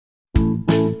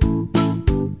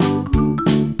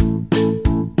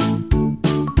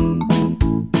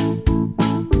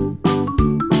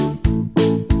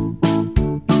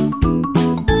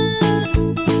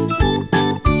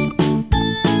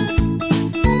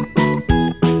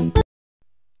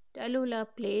Tallulah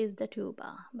plays the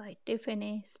tuba by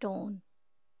Tiffany Stone.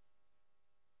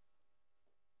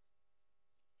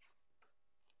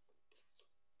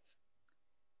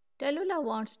 Tallulah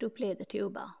wants to play the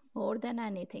tuba more than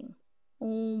anything.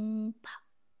 Pa,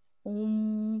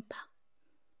 pa.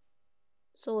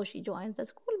 So she joins the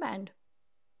school band.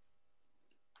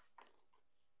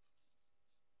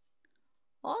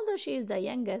 Although she is the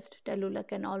youngest, Tallulah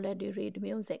can already read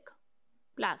music.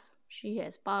 Plus, she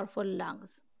has powerful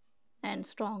lungs and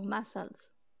strong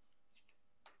muscles.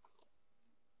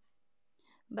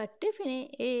 But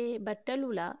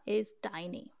Tallulah is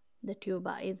tiny. The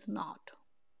tuba is not.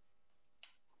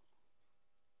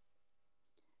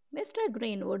 Mr.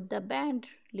 Greenwood, the band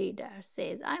leader,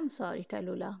 says, "I'm sorry,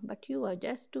 Tallulah, but you are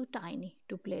just too tiny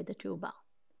to play the tuba."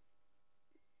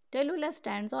 Tallulah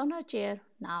stands on her chair.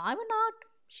 "Now I'm not,"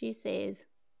 she says.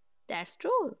 "That's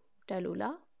true,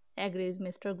 Tallulah," agrees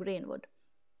Mr. Greenwood.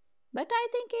 "But I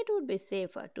think it would be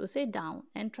safer to sit down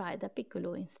and try the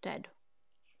piccolo instead."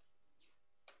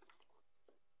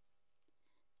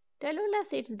 Tallulah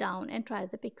sits down and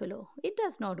tries the piccolo. It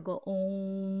does not go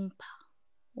pa,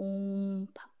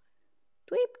 pa,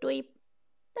 tweep, tweep.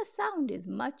 The sound is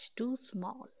much too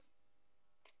small.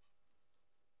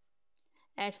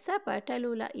 At supper,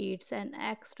 Tallulah eats an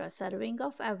extra serving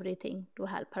of everything to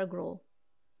help her grow.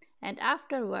 And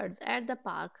afterwards, at the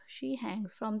park, she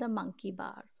hangs from the monkey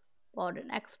bars for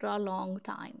an extra long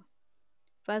time.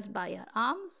 First by her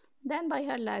arms, then by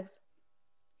her legs.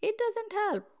 It doesn't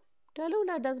help.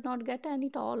 Tallulah does not get any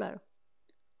taller.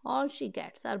 All she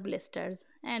gets are blisters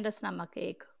and a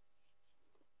stomachache.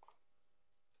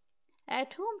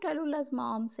 At home, Tallulah's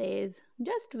mom says,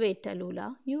 "Just wait,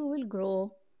 Tallulah, you will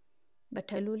grow." But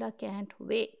Tallulah can't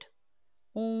wait.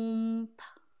 Oomp,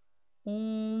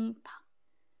 oomp,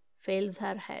 fills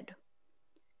her head.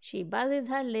 She buzzes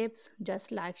her lips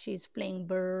just like she's playing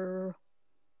brr,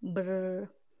 brr,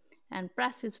 and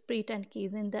presses pretend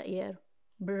keys in the air.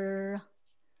 Brr,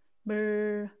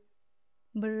 brr,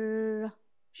 brr.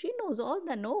 She knows all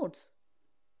the notes.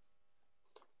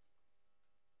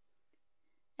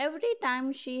 Every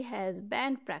time she has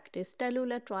band practice,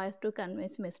 Tallulah tries to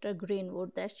convince Mr.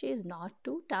 Greenwood that she is not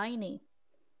too tiny.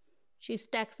 She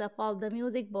stacks up all the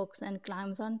music books and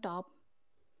climbs on top.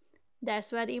 "That's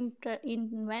very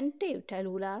inventive,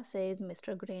 Tallulah," says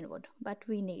Mr. Greenwood, "but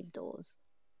we need those."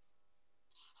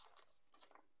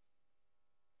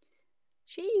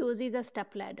 She uses a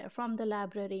stepladder from the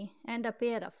library and a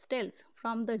pair of stilts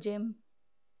from the gym.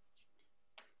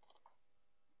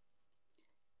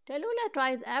 Tallulah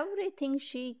tries everything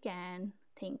she can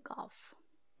think of.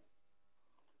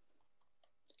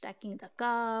 Stacking the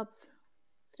cups,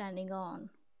 standing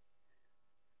on.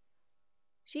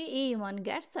 She even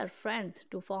gets her friends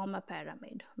to form a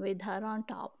pyramid with her on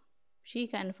top. She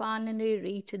can finally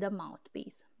reach the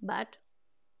mouthpiece, but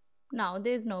now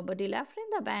there's nobody left in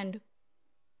the band.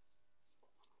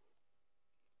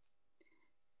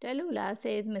 "Tallulah,"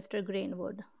 says Mr.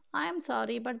 Greenwood, "I'm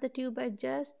sorry, but the tuba is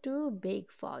just too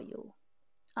big for you."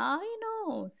 "I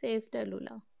know," says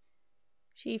Tallulah.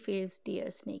 She feels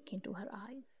tears sneak into her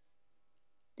eyes.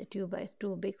 The tuba is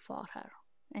too big for her,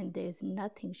 and there is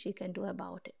nothing she can do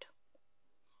about it.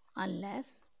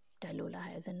 Unless Tallulah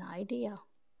has an idea.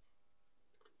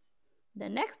 The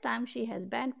next time she has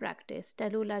band practice,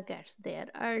 Tallulah gets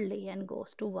there early and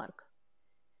goes to work.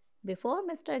 Before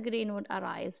Mr. Greenwood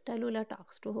arrives, Tallulah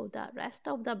talks to the rest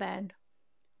of the band.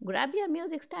 "Grab your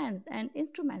music stands and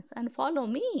instruments and follow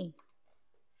me."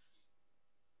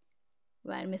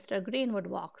 When Mr. Greenwood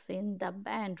walks in, the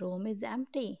band room is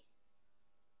empty.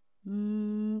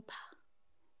 Oomp,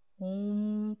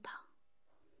 oomp.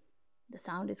 The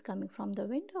sound is coming from the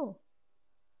window.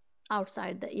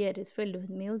 Outside, the air is filled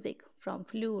with music from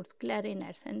flutes,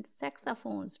 clarinets, and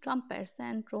saxophones, trumpets,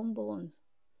 and trombones.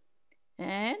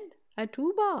 And a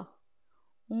tuba.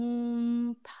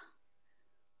 Oomp,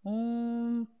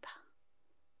 oomp.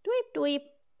 Tweep, tweep,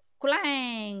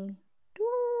 clang.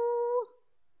 Too,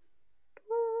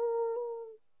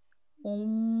 too.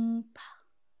 Oomp,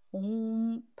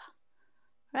 oomp.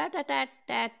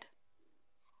 Rat-a-tat-tat.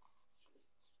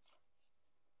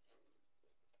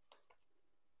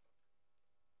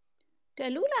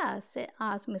 "Tallulah,"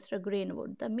 asks Mr.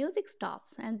 Greenwood. The music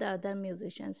stops and the other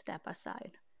musicians step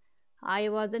aside. "I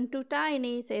wasn't too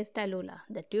tiny," says Tallulah.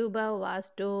 "The tuba was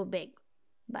too big.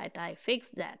 But I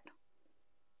fixed that."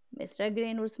 Mr.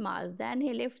 Greenwood smiles. Then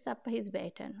he lifts up his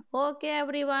baton. Okay,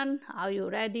 everyone, are you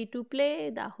ready to play?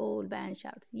 The whole band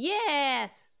shouts,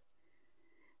 Yes!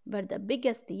 But the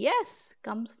biggest yes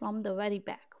comes from the very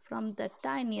back, from the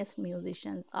tiniest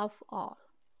musicians of all.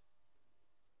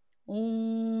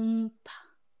 Oomp,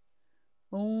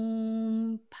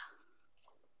 oomp.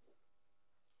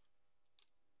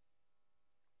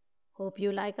 Hope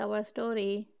you like our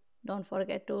story. Don't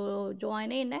forget to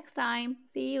join in next time.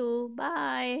 See you.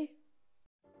 Bye.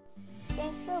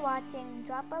 Thanks for watching.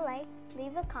 Drop a like,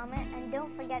 leave a comment, and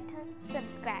don't forget to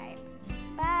subscribe.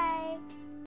 Bye!